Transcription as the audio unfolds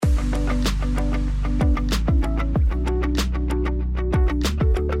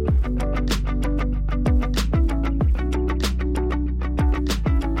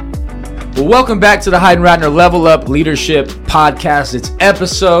Welcome back to the Heiden Level Up Leadership Podcast. It's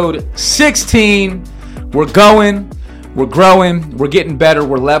episode 16. We're going, we're growing, we're getting better,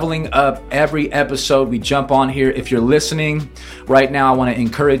 we're leveling up every episode we jump on here. If you're listening right now, I want to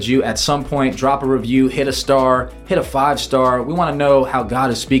encourage you at some point, drop a review, hit a star, hit a 5-star. We want to know how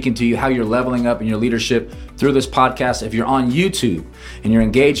God is speaking to you, how you're leveling up in your leadership through this podcast. If you're on YouTube and you're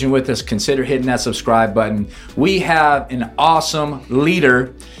engaging with us, consider hitting that subscribe button. We have an awesome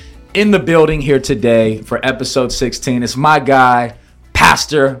leader in the building here today for episode 16. It's my guy,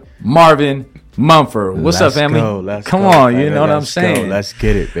 Pastor Marvin Mumford. What's up, family? Come on, you know what I'm saying? Let's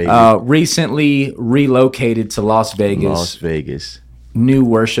get it, baby. Recently relocated to Las Vegas. New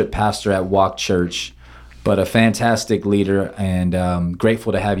worship pastor at Walk Church, but a fantastic leader, and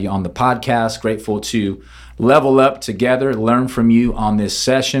grateful to have you on the podcast. Grateful to level up together, learn from you on this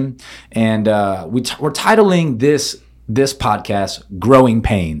session. And we're titling this podcast, Growing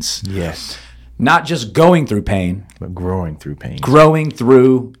Pains. Yes. Not just going through pain, but growing through pain. Growing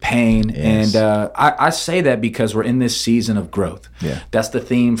through pain. Yes. And I say that because we're in this season of growth. Yeah. That's the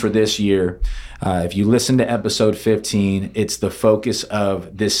theme for this year. If you listen to episode 15, it's the focus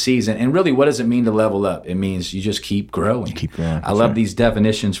of this season. And really, what does it mean to level up? It means you just keep growing. Keep growing. I love these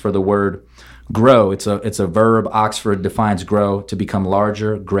definitions for the word grow. It's a verb. Oxford defines grow to become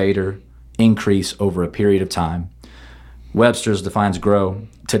larger, greater, increase over a period of time. Webster's defines grow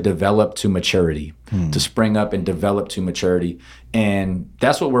to develop to maturity, to spring up and develop to maturity. And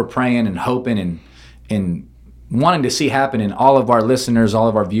that's what we're praying and hoping and wanting to see happen in all of our listeners, all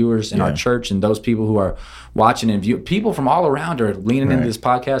of our viewers in our church, and those people who are watching and view. People from all around are leaning into this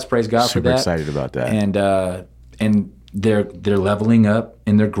podcast. Praise God for that. Super excited about that. And they're leveling up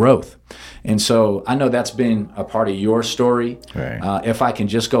in their growth. And so I know that's been a part of your story. Right. If I can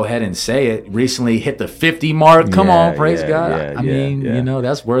just go ahead and say it, recently hit the 50 mark. Come on, praise God. I mean, you know,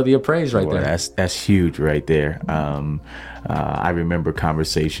 that's worthy of praise right there. That's huge right there. I remember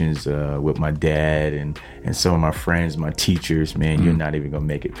conversations with my dad and some of my friends, my teachers. Man, you're not even going to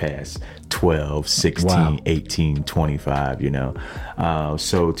make it past 12, 16, 18, 25, you know.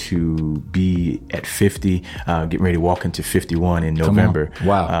 So to be at 50, getting ready to walk into 51 in November,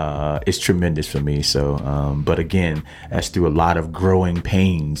 it's tremendous for me. So, but again, that's through a lot of growing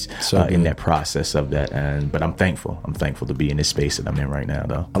pains in that process of that. But I'm thankful. I'm thankful to be in this space that I'm in right now,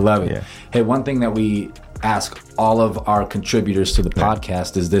 though. I love it. Yeah. Hey, one thing that we ask all of our contributors to the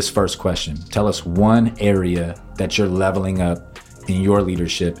podcast is this first question. Tell us one area that you're leveling up in your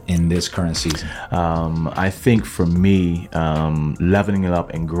leadership in this current season. I think for me, leveling it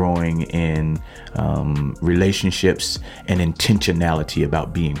up and growing in relationships and intentionality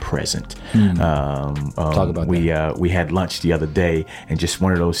about being present. Talk about that. We had lunch the other day, and just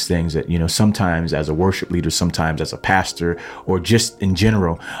one of those things that, you know, sometimes as a worship leader, sometimes as a pastor, or just in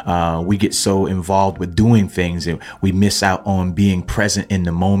general, we get so involved with doing things and we miss out on being present in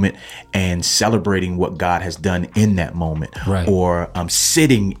the moment and celebrating what God has done in that moment, or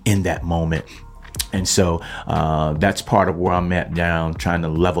sitting in that moment. And so that's part of where I'm at now, trying to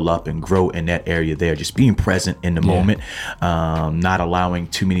level up and grow in that area there, just being present in the moment, not allowing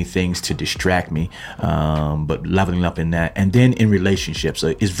too many things to distract me, but leveling up in that. And then in relationships,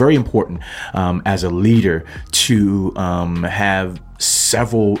 it's very important as a leader to have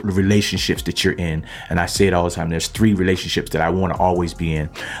several relationships that you're in. And I say it all the time. There's 3 relationships that I want to always be in.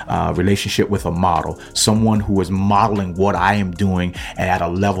 Relationship with a model, someone who is modeling what I am doing at a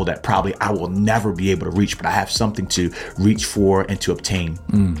level that probably I will never be able to reach, but I have something to reach for and to obtain.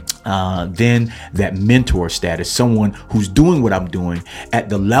 Then that mentor status, someone who's doing what I'm doing at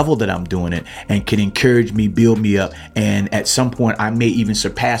the level that I'm doing it and can encourage me, build me up. And at some point I may even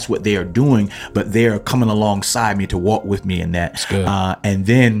surpass what they are doing, but they're coming alongside me to walk with me in that. And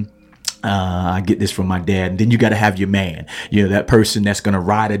then I get this from my dad. And then you got to have your man, you know, that person that's going to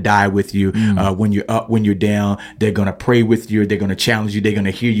ride or die with you when you're up, when you're down. They're going to pray with you. They're going to challenge you. They're going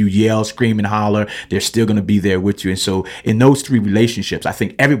to hear you yell, scream, and holler. They're still going to be there with you. And so in those 3 relationships, I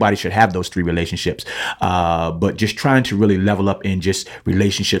think everybody should have those 3 relationships. But just trying to really level up in just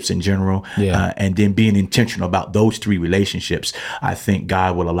relationships in general, and then being intentional about those 3 relationships, I think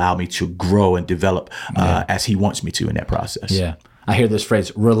God will allow me to grow and develop as He wants me to in that process. Yeah. I hear this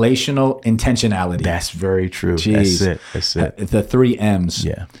phrase, relational intentionality. That's very true. Jeez. That's it. The 3 M's.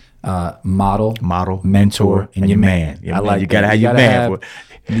 Yeah. Model, mentor, and your man. I like you got to have your man.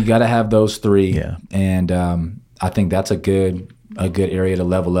 You got to have those 3. Yeah. And I think that's a good area to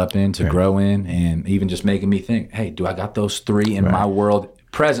level up in, to grow in, and even just making me think, hey, do I got those 3 in my world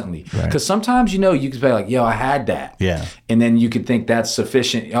presently? Because sometimes, you know, you can say like, yo, I had that. Yeah. And then you could think that's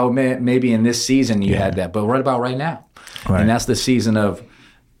sufficient. Oh, man, maybe in this season you had that. But what about right now? And that's the season of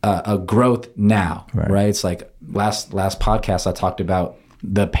a growth now, right? It's like last podcast I talked about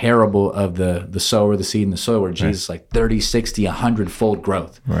the parable of the sower, the seed, and the soil, where Jesus like 30, 60, 100-fold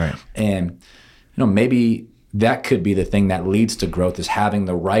growth. Right. And maybe that could be the thing that leads to growth, is having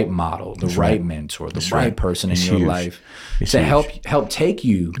the right model, the right mentor, the right person in your life to help take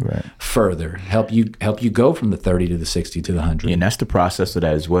you further, help you go from the 30 to the 60 to the 100. And that's the process of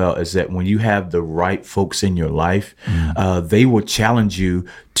that as well, is that when you have the right folks in your life, they will challenge you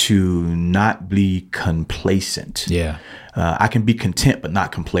to not be complacent. Yeah. I can be content but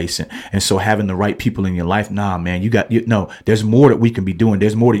not complacent. And so having the right people in your life, man, there's more that we can be doing.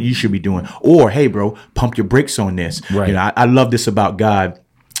 There's more that you should be doing. Or, hey, bro, pump your brakes on this. Right. I love this about God.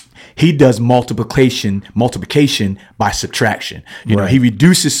 He does multiplication by subtraction. He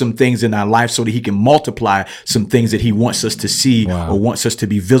reduces some things in our life so that he can multiply some things that he wants us to see or wants us to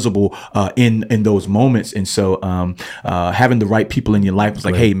be visible in those moments. And so having the right people in your life is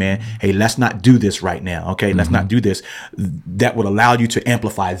like, hey, man, hey, let's not do this right now. Okay, let's not do this. That would allow you to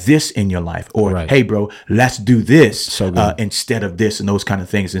amplify this in your life. Or, hey, bro, let's do this instead of this, and those kind of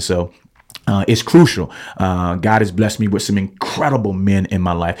things. And so it's crucial. God has blessed me with some incredible men in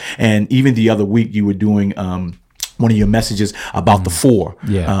my life. And even the other week you were doing one of your messages about the four,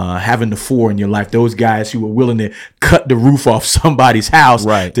 having the four in your life, those guys who were willing to cut the roof off somebody's house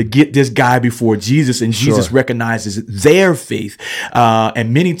to get this guy before Jesus. And Jesus recognizes their faith.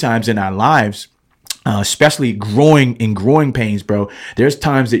 And many times in our lives, especially growing pains, bro, there's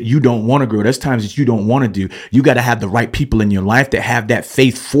times that you don't want to grow. There's times that you don't want to do. You got to have the right people in your life that have that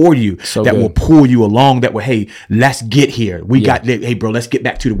faith for you, that will pull you along, that will, hey, let's get here. Hey, bro, let's get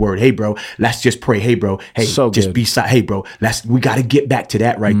back to the word. Hey, bro, let's just pray. Hey, bro, hey, just be silent. Hey, bro, we got to get back to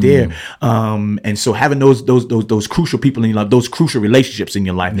that right there. And so having those crucial people in your life, those crucial relationships in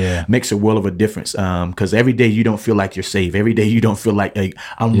your life makes a world of a difference. Because every day you don't feel like you're saved. Every day you don't feel like, hey,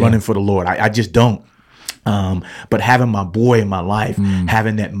 I'm running for the Lord. I just don't. But having my boy in my life,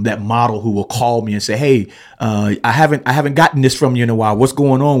 having that model who will call me and say, hey, I haven't gotten this from you in a while. What's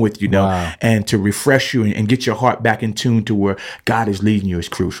going on with you? And to refresh you and get your heart back in tune to where God is leading you is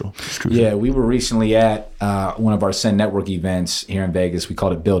crucial. Yeah, we were recently at one of our Send Network events here in Vegas. We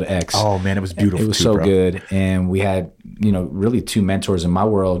called it Build X. Oh man, it was beautiful. It was so good. And we had, really two mentors in my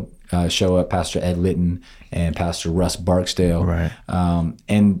world show up, Pastor Ed Litton and Pastor Russ Barksdale. Right.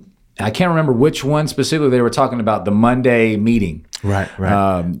 And I can't remember which one specifically they were talking about, the Monday meeting. Right.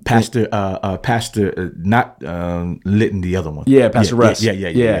 Pastor not Litton, the other one. Yeah, Pastor Russ.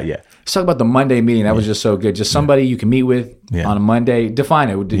 Yeah. Let's talk about the Monday meeting. That was just so good. Just somebody you can meet with on a Monday. Define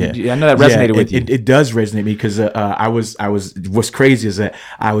it. I know that resonated with you. It does resonate with me because what's crazy is that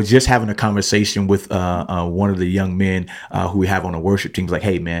I was just having a conversation with one of the young men who we have on the worship team. Like,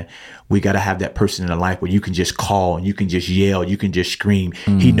 hey, man, we got to have that person in the life where you can just call and you can just yell, you can just scream.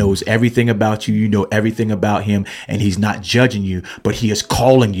 He knows everything about you. You know everything about him, and he's not judging you, but he is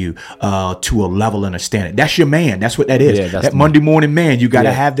calling you to a level and a standard. That's your man. That's what that is. Yeah, that Monday morning man. You got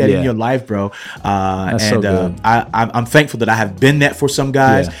to have that in your life, bro. That's so good. I'm thankful that I have been that for some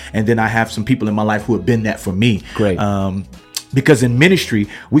guys, and then I have some people in my life who have been that for me. Great. Because in ministry,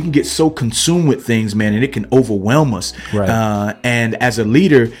 we can get so consumed with things, man, and it can overwhelm us. Right. And as a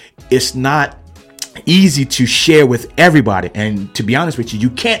leader, it's not easy to share with everybody. And to be honest with you, you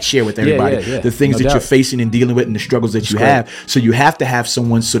can't share with everybody the things that you're facing and dealing with and the struggles that you have. So you have to have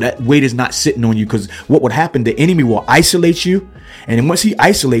someone so that weight is not sitting on you, because what would happen, the enemy will isolate you. And then once he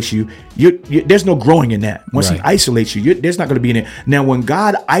isolates you, there's no growing in that. Once he isolates you, there's not going to be any. Now, when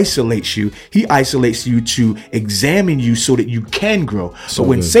God isolates you, he isolates you to examine you so that you can grow. So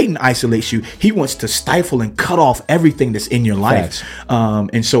when Satan isolates you, he wants to stifle and cut off everything that's in your life.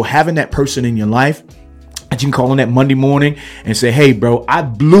 And so having that person in your life that you can call on that Monday morning and say, hey, bro, I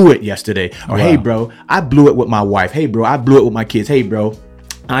blew it yesterday. Or, hey, bro, I blew it with my wife. Hey, bro, I blew it with my kids. Hey, bro,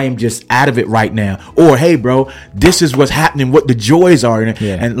 I am just out of it right now. Or, hey, bro, this is what's happening, what the joys are. And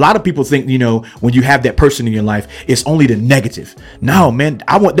a lot of people think, when you have that person in your life, it's only the negative. No, man,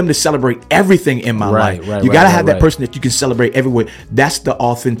 I want them to celebrate everything in my life. You got to have that person that you can celebrate everywhere. That's the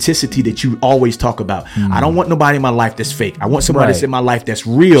authenticity that you always talk about. I don't want nobody in my life that's fake. I want somebody that's in my life that's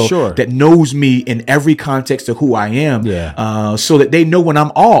real, that knows me in every context of who I am, so that they know when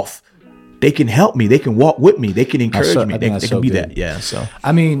I'm off. They can help me. They can walk with me. They can encourage me. They can be that. Yeah. So,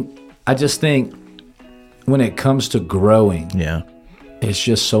 I mean, I just think when it comes to growing, it's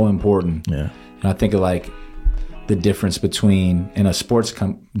just so important. Yeah. And I think of like the difference between in a sports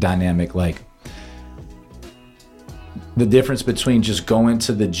dynamic, like the difference between just going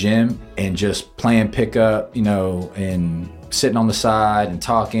to the gym and just playing pickup, and sitting on the side and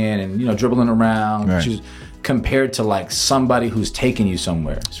talking and, dribbling around. Right. compared to like somebody who's taking you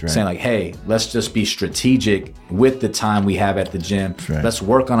somewhere, saying like, hey, let's just be strategic with the time we have at the gym. Let's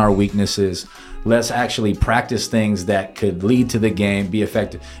work on our weaknesses. Let's actually practice things that could lead to the game, be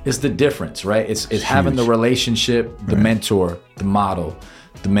effective. It's the difference, right? It's having the relationship, the mentor, the model,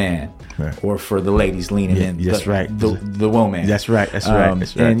 the man, or for the ladies leaning in, the woman. That's right.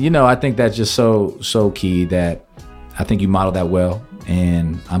 And I think that's just so key, that I think you model that well,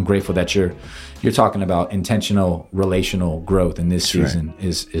 and I'm grateful that you're talking about intentional relational growth, and this season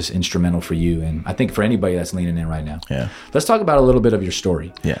is instrumental for you, and I think for anybody that's leaning in right now. Yeah. Let's talk about a little bit of your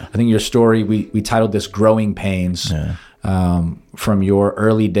story. Yeah. I think your story, we titled this Growing Pains, from your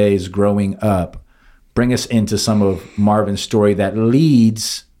early days growing up. Bring us into some of Marvin's story that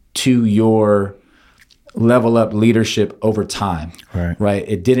leads to your level up leadership over time, right?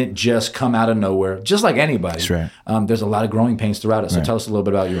 It didn't just come out of nowhere, just like anybody. That's right. There's a lot of growing pains throughout it. So tell us a little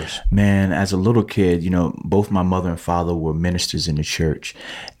bit about yours. Man, as a little kid, both my mother and father were ministers in the church.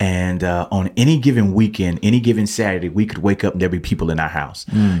 And on any given weekend, any given Saturday, we could wake up and there'd be people in our house.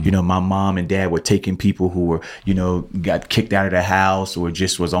 My mom and dad were taking people who were, got kicked out of the house or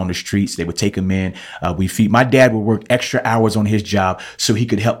just was on the streets. They would take them in. My dad would work extra hours on his job so he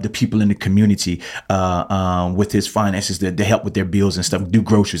could help the people in the community with his finances to help with their bills and stuff, do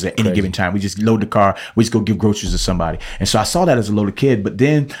groceries at any given time. We just load the car, we just go give groceries to somebody. And so I saw that as a little kid, but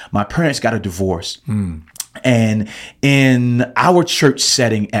then my parents got a divorce. And in our church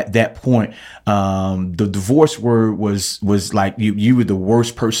setting at that point, the divorce word was like you were the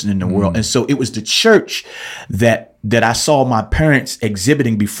worst person in the world. And so it was the church that I saw my parents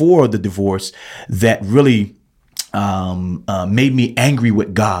exhibiting before the divorce that really made me angry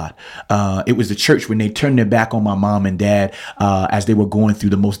with God. It was the church when they turned their back on my mom and dad as they were going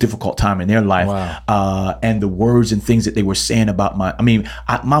through the most difficult time in their life. And the words and things that they were saying about my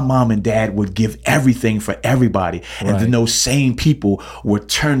mom and dad would give everything for everybody. And then those same people were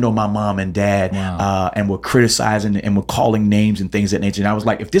turned on my mom and dad and were criticizing and were calling names and things of that nature. And I was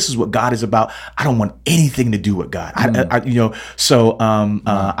like, if this is what God is about, I don't want anything to do with God. I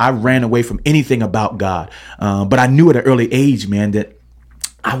ran away from anything about God. But I knew at an early age, man, that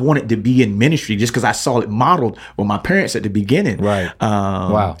I wanted to be in ministry just because I saw it modeled with my parents at the beginning. But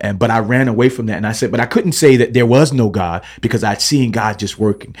I ran away from that, and I said, but I couldn't say that there was no God because I'd seen God just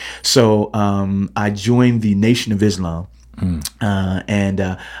working. So I joined the Nation of Islam.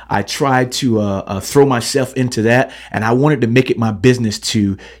 And I tried to throw myself into that, and I wanted to make it my business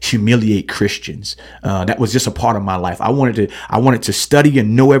to humiliate Christians. That was just a part of my life. I wanted to study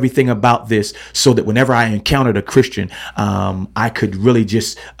and know everything about this, so that whenever I encountered a Christian, I could really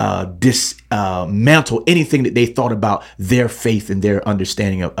just dismantle anything that they thought about their faith and their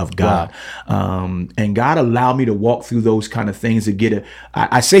understanding of God. And God allowed me to walk through those kind of things to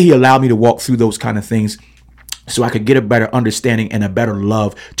I say He allowed me to walk through those kind of things so I could get a better understanding and a better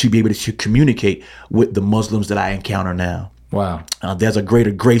love to be able to communicate with the Muslims that I encounter now. There's a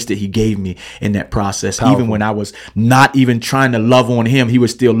greater grace that He gave me in that process. Powerful. Even when I was not even trying to love on Him, He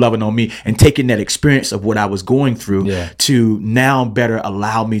was still loving on me, and taking that experience of what I was going through to now better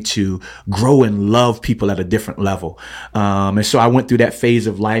allow me to grow and love people at a different level. And so I went through that phase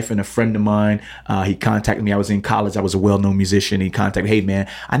of life, and a friend of mine, he contacted me. I was in college. I was a well-known musician. He contacted me, hey man,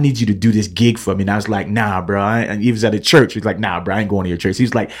 I need you to do this gig for me. And I was like, nah, bro. And he was at a church. He's like, nah, bro, I ain't going to your church.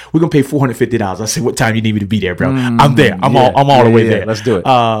 He's like, we're going to pay $450. I said, what time you need me to be there, bro? I'm there. I'm all the way there. Let's do it.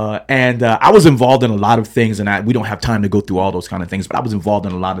 And I was involved in a lot of things, and we don't have time to go through all those kind of things, but I was involved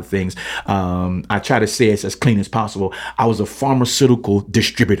in a lot of things. I try to say it as clean as possible. I was a pharmaceutical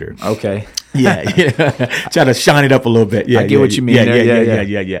distributor. Okay. Try to shine it up a little bit. I get what you mean.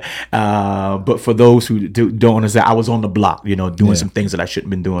 But for those who don't understand, I was on the block, doing some things that I shouldn't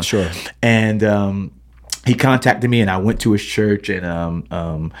have been doing. Sure. And he contacted me, and I went to his church, and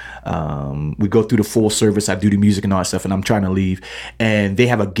we go through the full service. I do the music and all that stuff, and I'm trying to leave. And they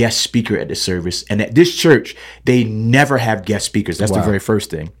have a guest speaker at the service. And at this church, they never have guest speakers. That's the very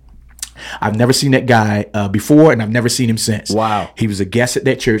first thing. I've never seen that guy before, and I've never seen him since. He was a guest at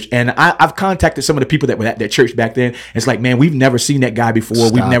that church, and I've contacted some of the people that were at that church back then. It's like, man, we've never seen that guy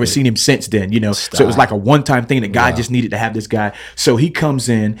before. We've never seen him since then, So it was like a one-time thing that God just needed to have this guy. So he comes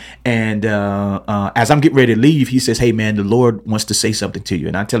in, and as I'm getting ready to leave, he says, hey man, the Lord wants to say something to you.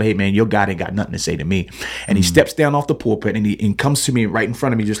 And I tell him, hey man, your God ain't got nothing to say to me. And he steps down off the pulpit, and he comes to me right in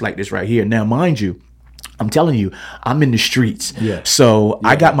front of me, just like this right here. Now, mind you, I'm telling you, I'm in the streets. So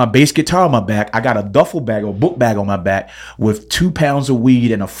I got my bass guitar on my back. I got a duffel bag or book bag on my back with 2 pounds of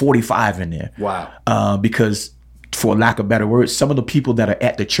weed and a 45 in there. Because, for lack of better words, some of the people that are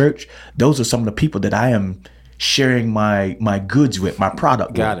at the church, those are some of the people that I am sharing my goods with, my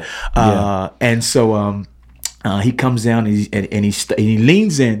product with. Got it. And so He comes down and he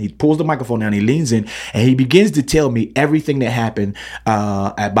leans in. He pulls the microphone down. He leans in and he begins to tell me everything that happened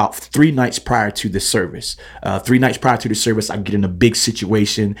about 3 nights prior to the service. 3 nights prior to the service, I get in a big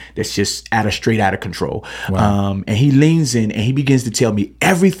situation that's just straight out of control. Wow. And he leans in and he begins to tell me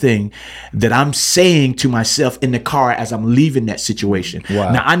everything that I'm saying to myself in the car as I'm leaving that situation.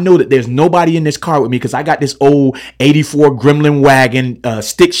 Wow. Now I know that there's nobody in this car with me because I got this old '84 Gremlin wagon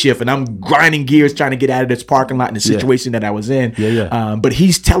stick shift, and I'm grinding gears trying to get out of this parking lot in the situation that I was in. But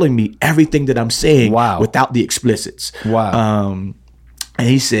he's telling me everything that I'm saying without the explicits. And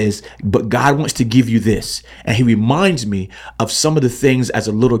he says, but God wants to give you this. And he reminds me of some of the things as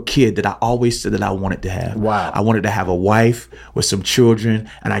a little kid that I always said that I wanted to have. Wow. I wanted to have a wife with some children,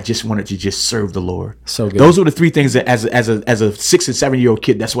 and I just wanted to just serve the Lord. So good. Those were the 3 things that as a 6 and 7 year old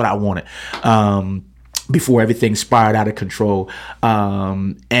kid, that's what I wanted. Before everything spiraled out of control.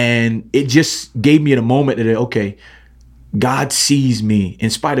 And it just gave me a moment that, okay, God sees me in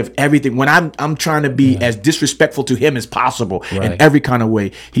spite of everything. When I'm trying to be as disrespectful to him as possible in every kind of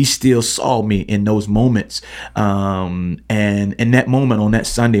way, he still saw me in those moments. And in that moment on that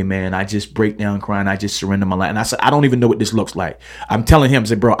Sunday, man, I just break down crying. I just surrender my life. And I said, I don't even know what this looks like. I'm telling him, I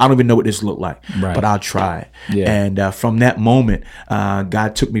said, bro, I don't even know what this looked like, but I'll try. And from that moment,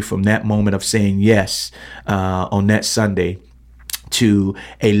 God took me from that moment of saying yes on that Sunday to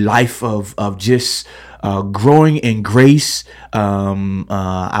a life of just growing in grace.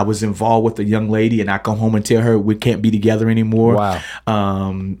 I was involved with a young lady, and I come home and tell her we can't be together anymore. Wow.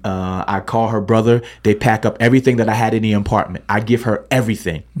 I call her brother. They pack up everything that I had in the apartment. I give her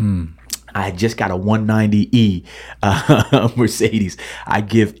everything. I just got a 190E Mercedes. I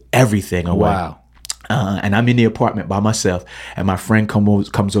give everything away. Wow. And I'm in the apartment by myself, and my friend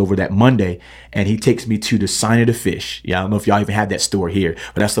comes over that Monday, and he takes me to the Sign of the Fish. Yeah, I don't know if y'all even have that store here,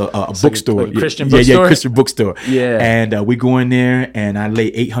 but that's a bookstore. Like Christian bookstore? Yeah, Christian bookstore. Yeah. And we go in there, and I lay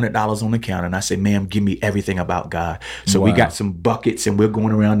 $800 on the counter, and I say, ma'am, give me everything about God. So we got some buckets, and we're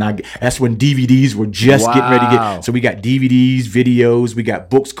going around. Now, that's when DVDs were just getting ready to get. So we got DVDs, videos, we got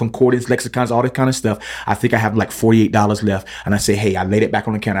books, concordance, lexicons, all that kind of stuff. I think I have like $48 left, and I say, hey, I laid it back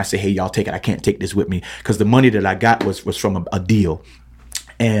on the counter. I say, hey, y'all take it. I can't take this with me, because the money that I got was from a deal.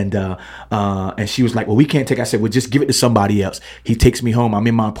 And she was like, well, we can't take it. I said, well, just give it to somebody else. He takes me home. I'm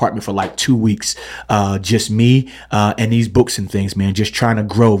in my apartment for like 2 weeks, just me and these books and things, man, just trying to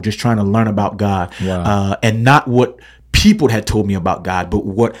grow, just trying to learn about God. Wow. And not what people had told me about God, but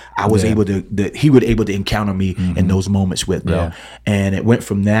what I was able to, that he would able to encounter me in those moments with, bro. Yeah. And it went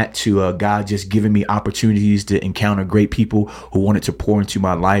from that to God just giving me opportunities to encounter great people who wanted to pour into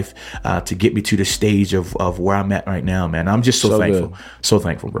my life, to get me to the stage of where I'm at right now, man. I'm just so thankful. Good. So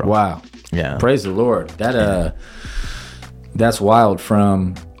thankful, bro. Wow. Yeah. Praise the Lord. That's wild.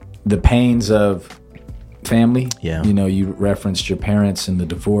 From the pains of family. Yeah. You know, you referenced your parents and the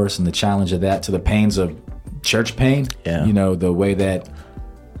divorce and the challenge of that, to the pains of church pain. Yeah. You know, the way that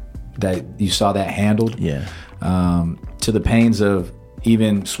you saw that handled. Yeah. To the pains of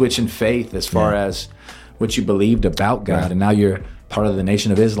even switching faith as far as what you believed about God. Right. And now you're part of the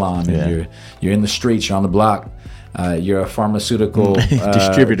Nation of Islam, and you're in the streets, you're on the block. You're a pharmaceutical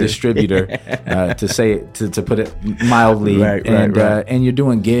distributor, to put it mildly, right. And you're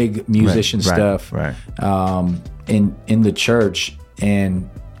doing gig musician stuff, in the church, and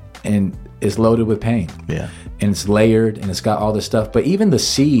it's loaded with pain, and it's layered, and it's got all this stuff. But even the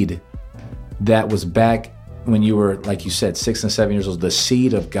seed that was back when you were, like you said, 6 and 7 years old, the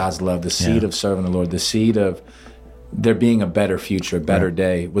seed of God's love, the seed of serving the Lord, the seed of there being a better future, a better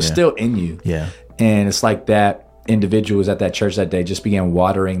day, was still in you. Yeah, and it's like that individual was at that church that day just began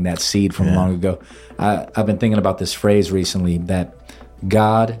watering that seed from long ago. I've been thinking about this phrase recently, that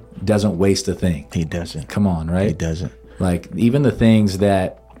God doesn't waste a thing. He doesn't. Come on, right? He doesn't. Like, even the things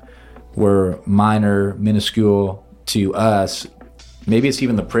that were minor, minuscule to us, maybe it's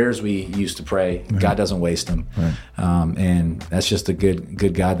even the prayers we used to pray, God doesn't waste them. Right. And that's just a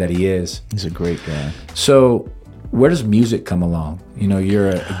good God that he is. He's a great God. So where does music come along? You know, you're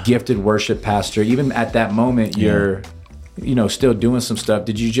a gifted worship pastor. Even at that moment, you're, you know, still doing some stuff.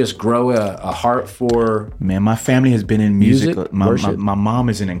 Did you just grow a heart for... Man, my family has been in music. My mom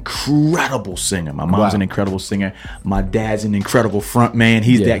is an incredible singer. My mom's an incredible singer. My dad's an incredible front man.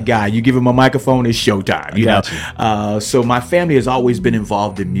 He's that guy. You give him a microphone, it's showtime. You know? So my family has always been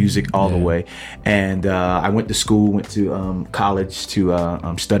involved in music all the way. And I went to school, went to college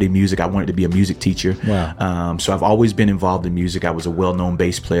to study music. I wanted to be a music teacher. Wow. So I've always been involved in music. I was a well-known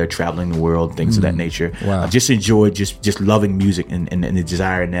bass player, traveling the world, things of that nature. Wow. I just enjoyed just loving music and the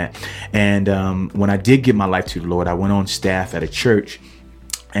desire in that. And when I did give my life to the Lord, I went on staff at a church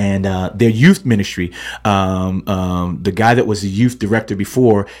And their youth ministry, the guy that was the youth director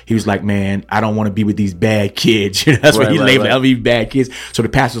before, he was like, man, I don't want to be with these bad kids. That's what he labeled. I mean, bad kids. So the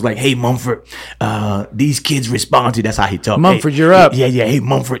pastor's like, hey, Mumford, these kids respond to you. That's how he talked. Mumford, hey, you're up. Yeah. Hey,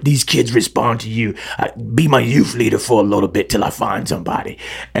 Mumford, these kids respond to you. Be my youth leader for a little bit till I find somebody.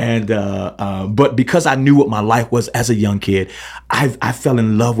 And but because I knew what my life was as a young kid, I fell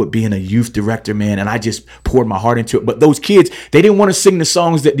in love with being a youth director, man. And I just poured my heart into it. But those kids, they didn't want to sing the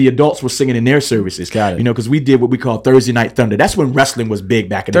songs that the adults were singing in their services. Got it. You know, because we did what we call Thursday Night Thunder. That's when wrestling was big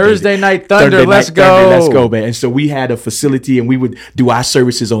back in the Thursday day. Night Thunder. Let's go, man. And so we had a facility, and we would do our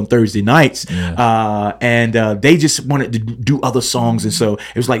services on Thursday nights. Yeah. And they just wanted to do other songs, and so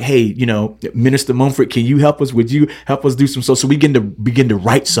it was like, hey, you know, Minister Mumford, can you help us? Would you help us do some songs? So we begin to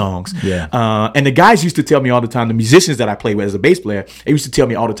write songs. Yeah. And the guys used to tell me all the time, the musicians that I played with as a bass player, they used to tell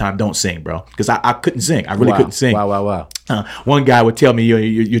me all the time, don't sing, bro, because I couldn't sing. I really couldn't sing. Wow. One guy would tell me,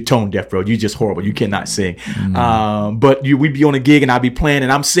 you're tone deaf, bro. You're just horrible. You cannot sing. But we'd be on a gig and I'd be playing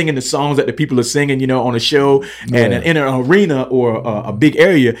and I'm singing the songs that the people are singing, you know, on a show. And in an arena or a big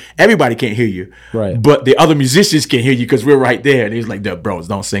area, everybody can't hear you. Right. But the other musicians can hear you because we're right there. And he's like, bros,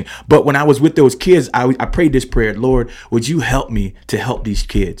 don't sing. But when I was with those kids, I prayed this prayer, Lord, would you help me to help these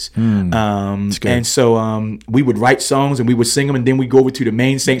kids? And so we would write songs and we would sing them, and then we go over to the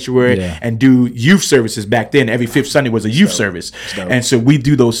main sanctuary and do youth services. Back then, every fifth Sunday was a youth service. And so we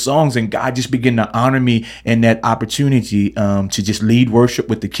do those songs, and God just began to honor me in that opportunity to just lead worship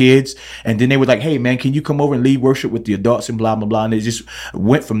with the kids. And then they were like, hey man, can you come over and lead worship with the adults and blah blah blah. And it just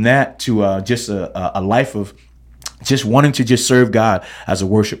went from that to just a life of just wanting to just serve God as a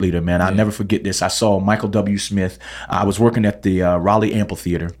worship leader, man. I'll never forget this. I saw Michael W. Smith. I was working at the Raleigh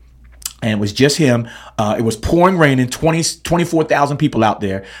Amphitheater. And it was just him. It was pouring rain, and 24,000 people out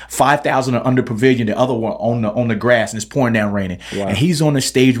there. 5,000 are under pavilion. The other one on the grass, and it's pouring down raining. Wow. And he's on the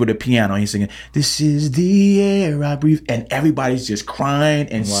stage with a piano. He's singing, "This is the air I breathe," and everybody's just crying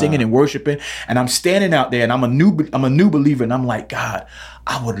and singing and worshiping. And I'm standing out there, and I'm a new believer, and I'm like, God,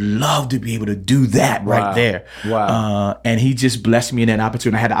 I would love to be able to do that right there. Wow. And he just blessed me in that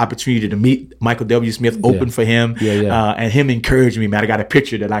opportunity. I had the opportunity to meet Michael W. Smith, open for him, and him encouraged me, man. I got a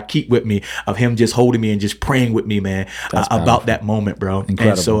picture that I keep with me of him just holding me and just praying with me, man, about that moment, bro.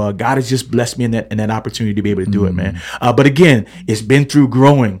 Incredible. And so God has just blessed me in that opportunity to be able to do it, man. But again, it's been through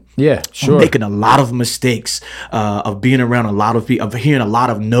growing. Yeah, sure. Making a lot of mistakes, of being around a lot of people, of hearing a lot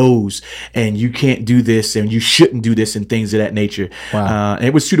of no's, and you can't do this and you shouldn't do this and things of that nature. Wow. And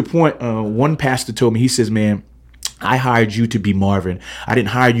it was to the point, one pastor told me, he says, man, I hired you to be Marvin. I didn't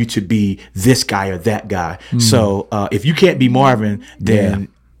hire you to be this guy or that guy. So if you can't be Marvin, then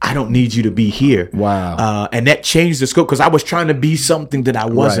I don't need you to be here. Wow. And that changed the scope, because I was trying to be something that I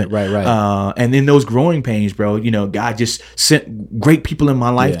wasn't. Right. And in those growing pains, bro, you know, God just sent great people in my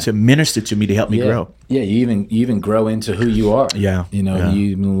life to minister to me, to help me grow. Yeah, you even grow into who you are. Yeah. You know,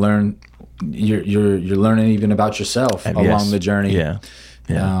 you even learn, you're learning even about yourself along the journey.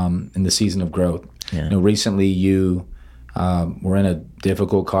 In the season of growth. You know, recently you were in a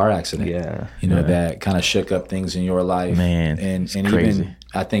difficult car accident. You know, that kind of shook up things in your life. Man, and crazy. Even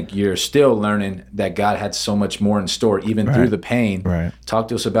I think you're still learning that God had so much more in store, even through the pain. Right. Talk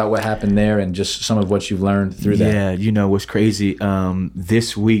to us about what happened there and just some of what you've learned through that. Yeah, you know what's crazy?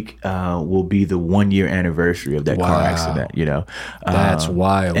 This week will be the 1 year anniversary of that car accident. You know, that's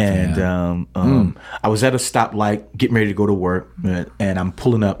wild. And I was at a stoplight getting ready to go to work, and I'm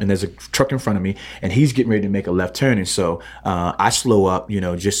pulling up, and there's a truck in front of me, and he's getting ready to make a left turn, and so I slow up, you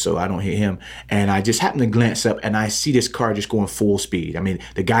know, just so I don't hit him, and I just happen to glance up, and I see this car just going full speed. I mean,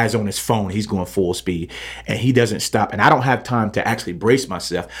 the guy's on his phone, he's going full speed, and he doesn't stop, and I don't have time to actually brace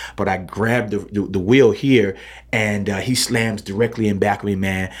myself, but I grab the wheel here, and he slams directly in back of me,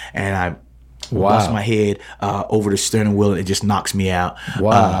 man, and I bust my head over the steering wheel, and it just knocks me out.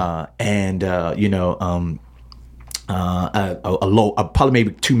 You know, probably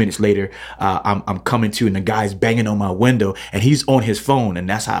maybe 2 minutes later, I'm coming to, and the guy's banging on my window, and he's on his phone, and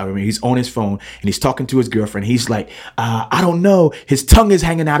that's how I remember. He's on his phone, and he's talking to his girlfriend. He's like, I don't know, his tongue is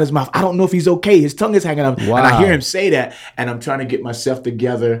hanging out his mouth. I don't know if he's okay. His tongue is hanging out. And I hear him say that, and I'm trying to get myself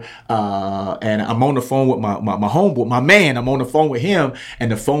together, and I'm on the phone with my homeboy, my man. I'm on the phone with him, and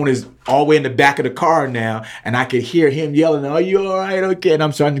the phone is all the way in the back of the car now, and I could hear him yelling, "Are you all right? Okay." And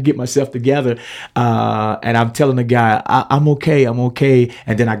I'm trying to get myself together, and I'm telling the guy, I'm okay.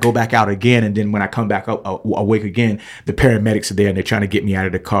 And then I go back out again, and then when I come back up, awake again, the paramedics are there, and they're trying to get me out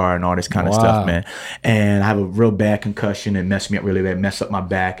of the car and all this kind of stuff, man. And I have a real bad concussion, and messed me up really bad, messed up my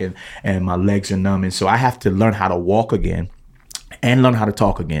back, and my legs are numb, and so I have to learn how to walk again. and learn how to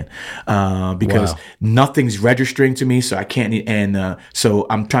talk again, because nothing's registering to me. So I can't, and so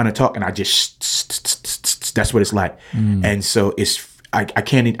I'm trying to talk, and I just, that's what it's like. And so I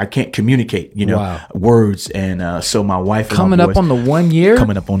can't communicate, words. And so my wife coming up on the 1 year.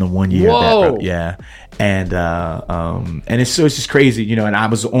 Whoa. Yeah. And it's just crazy, and I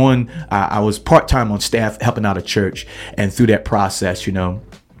was part-time on staff helping out a church, and through that process,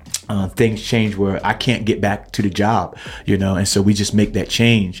 things change where I can't get back to the job, and so we just make that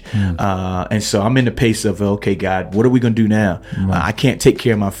change. And so I'm in the pace of, okay, God, what are we going to do now? I can't take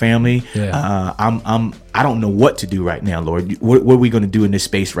care of my family. I don't know what to do right now, Lord. What are we going to do in this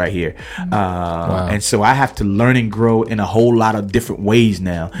space right here? And so I have to learn and grow in a whole lot of different ways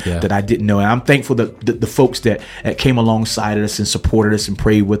now that I didn't know. And I'm thankful that the folks that came alongside us and supported us and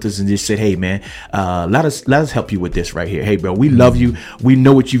prayed with us and just said, hey, man, let us help you with this right here. Hey, bro, we love you. We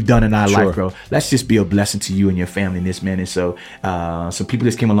know what you've done in our life, bro. Let's just be a blessing to you and your family in this, man. And so some people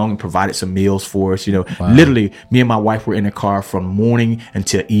just came along and provided some meals for us. Literally, me and my wife were in the car from morning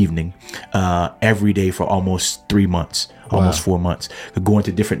until evening every day for almost 3 months, almost 4 months, going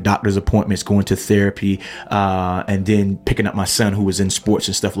to different doctor's appointments, going to therapy, and then picking up my son who was in sports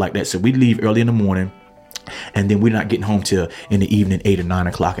and stuff like that. So we leave early in the morning, and then we're not getting home till in the evening, 8 or 9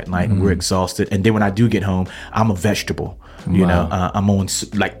 o'clock at night, and we're exhausted. And then when I do get home, I'm a vegetable. I'm on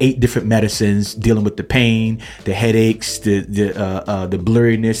like 8 different medicines, dealing with the pain, the headaches, the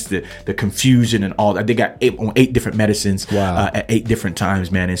blurriness, the confusion, and all that. They got 8 different medicines at 8 different times,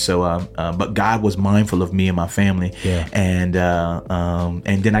 man. And so, but God was mindful of me and my family. And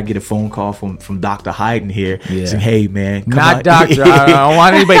then I get a phone call from Dr. Heiden here saying, "Hey, man, not doctor. I don't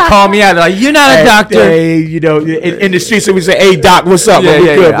want anybody to call me out. They're like, you're not a doctor." Hey, in the streets, so we say, "Hey, Doc, what's up?"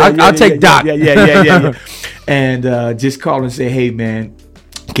 I'll take Doc. Yeah. And just call and say, hey, man,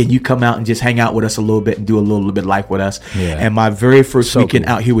 can you come out and just hang out with us a little bit and do a little bit of life with us? And my very first weekend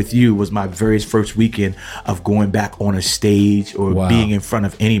out here with you was my very first weekend of going back on a stage or being in front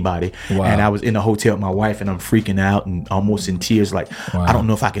of anybody. And I was in a hotel with my wife, and I'm freaking out and almost in tears, like, I don't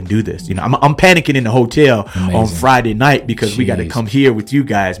know if I can do this. I'm panicking in the hotel on Friday night because we got to come here with you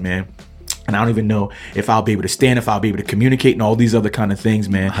guys, man. And I don't even know if I'll be able to stand, if I'll be able to communicate, and all these other kind of things,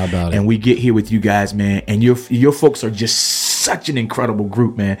 man. How about it? And we get here with you guys, man, and your folks are just such an incredible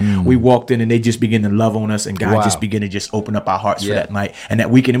group, man. We walked in and they just began to love on us, and God just began to just open up our hearts for that night and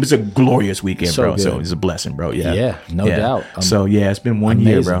that weekend. It was a glorious weekend, bro. Good. So it was a blessing, bro. Yeah, no doubt. So it's been 1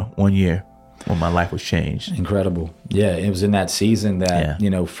 year, bro. 1 year when my life was changed. Incredible. Yeah, it was in that season that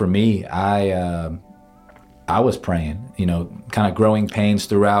for me, I was praying, kind of growing pains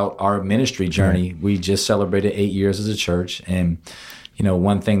throughout our ministry journey. We just celebrated 8 years as a church. And,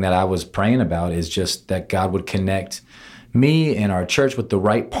 one thing that I was praying about is just that God would connect me and our church with the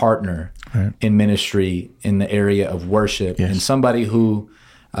right partner in ministry in the area of worship. And somebody who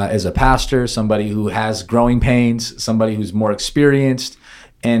is a pastor, somebody who has growing pains, somebody who's more experienced,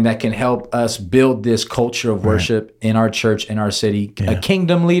 and that can help us build this culture of worship in our church, in our city, a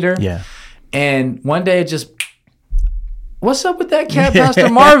kingdom leader. And one day it just, what's up with that cat, Pastor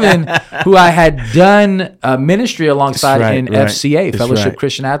Marvin, who I had done ministry alongside in FCA, Fellowship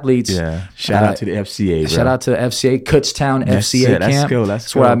Christian Athletes. Shout out to the FCA, bro. Shout out to FCA, Kutztown FCA camp.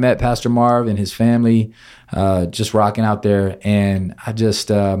 That's where I met Pastor Marv and his family, just rocking out there. And I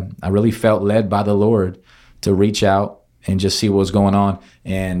just, I really felt led by the Lord to reach out and just see what was going on.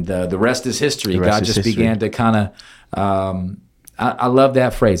 And the rest is history. God just began to kind of... I love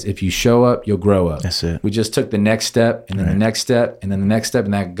that phrase. If you show up, you'll grow up. That's it. We just took the next step, and then the next step, and then the next step,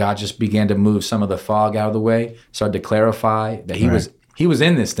 and that God just began to move some of the fog out of the way, started to clarify that He was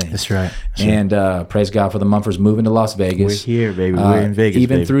in this thing. That's right. And praise God for the Mumfords moving to Las Vegas. We're here, baby. We're in Vegas,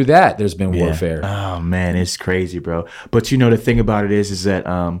 even through that, there's been warfare. Oh, man, it's crazy, bro. But the thing about it is that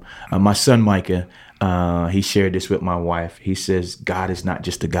my son, Micah, he shared this with my wife. He says, God is not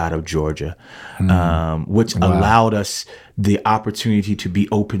just the God of Georgia, which allowed us the opportunity to be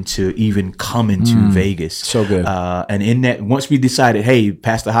open to even coming to Vegas. So good. And in that, once we decided, hey,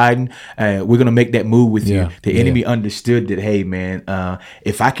 Pastor Heiden, we're going to make that move with you. The enemy understood that, hey, man,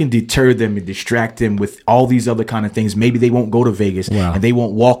 if I can deter them and distract them with all these other kind of things, maybe they won't go to Vegas and they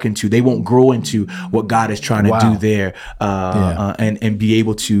won't they won't grow into what God is trying to do there and be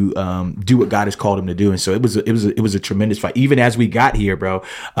able to do what God has called them to do. And so it was a tremendous fight. Even as we got here, bro,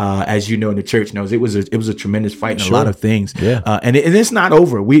 as you know, in the church knows, it was a tremendous fight in a lot of things. Yeah. And it's not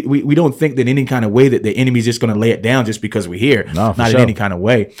over. We don't think that any kind of way that the enemy's just going to lay it down just because we're here. No, not in any kind of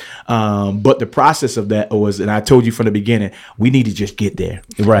way. But the process of that was, and I told you from the beginning, we need to just get there.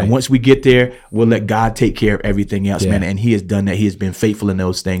 Right. And once we get there, we'll let God take care of everything else, man. And he has done that. He has been faithful in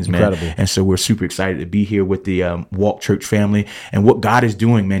those things, man. Incredible. And so we're super excited to be here with the Walk Church family and what God is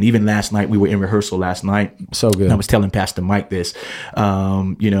doing, man. Even last night, we were in rehearsal last night. So good. And I was telling Pastor Mike this.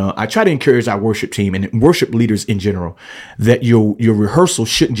 I try to encourage our worship team and worship leaders in general that your rehearsal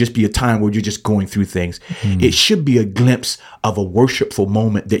shouldn't just be a time where you're just going through things. It should be a glimpse of a worshipful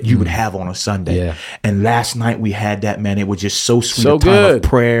moment that you would have on a Sunday. Yeah. And last night we had that, man. It was just so sweet. So a time good. of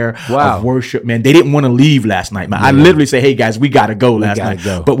prayer, Wow. of worship, man. They didn't want to leave last night, man. I literally say, hey guys, we got to go last night.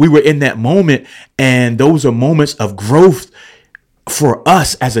 Go. But we were in that moment, and those are moments of growth for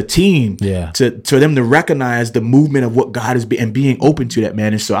us as a team, to them to recognize the movement of what God is and being open to that,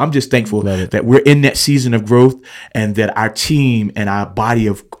 man. And so I'm just thankful that we're in that season of growth, and that our team and our body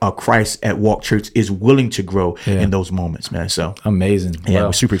of Christ at Walk Church is willing to grow in those moments, man. So amazing. Yeah, Well,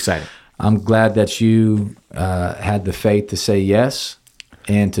 we're super excited. I'm glad that you had the faith to say yes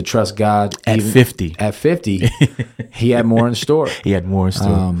and to trust God. At 50. At 50, he had more in store. He had more in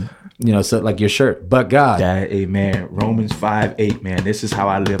store. So like your shirt, but God. Amen. Romans 5:8, man. This is how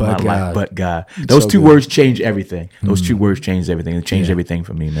I live my life, but God. Those So two good. words change everything. Those two words changed everything. It changed everything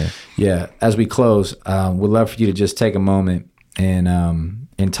for me, man. Yeah. As we close, we'd love for you to just take a moment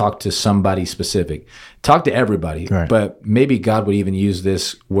and talk to somebody specific. Talk to everybody, Right. but maybe God would even use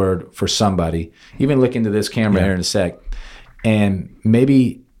this word for somebody. Even look into this camera here in a sec, and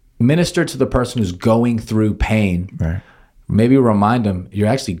maybe minister to the person who's going through pain. Right. Maybe remind them you're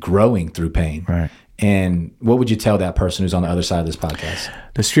actually growing through pain. Right. And what would you tell that person who's on the other side of this podcast?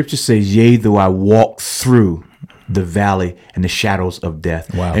 The scripture says, yea, though I walk through the valley and the shadows of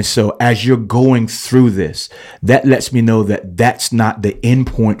death. Wow. And so as you're going through this, that lets me know that that's not the end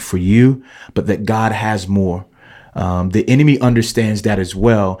point for you, but that God has more. The enemy understands that as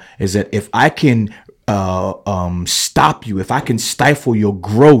well, is that if I can stop you, if I can stifle your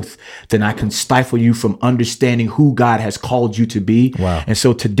growth, then I can stifle you from understanding who God has called you to be. Wow. And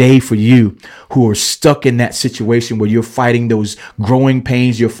so today, for you who are stuck in that situation where you're fighting those growing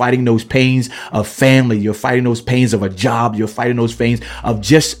pains, you're fighting those pains of family, you're fighting those pains of a job, you're fighting those pains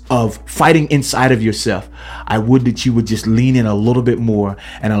of fighting inside of yourself, I would that you would just lean in a little bit more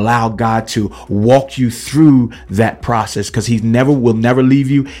and allow God to walk you through that process, because he will never leave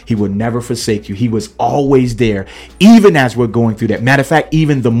you. He will never forsake you. He was always there, even as we're going through that. Matter of fact,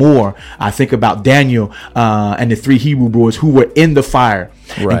 even the more I think about Daniel and the 3 Hebrew boys who were in the fire.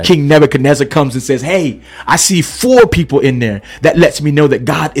 Right. And King Nebuchadnezzar comes and says, hey, I see 4 people in there. That lets me know that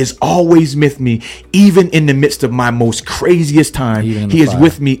God is always with me, even in the midst of my most craziest time. He is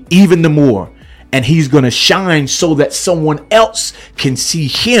with me even the more. And he's going to shine so that someone else can see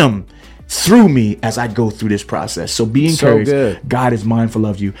him through me as I go through this process. So be encouraged. So good. God is mindful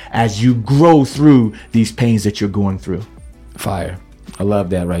of you as you grow through these pains that you're going through. Fire. I love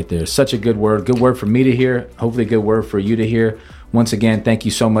that right there. Such a good word. Good word for me to hear. Hopefully a good word for you to hear. Once again, thank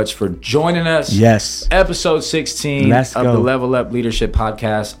you so much for joining us. Yes. Episode 16 of the Level Up Leadership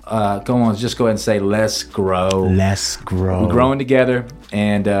Podcast. Just go ahead and say, let's grow. Let's grow. We're growing together,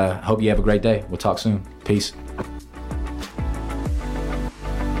 and hope you have a great day. We'll talk soon. Peace.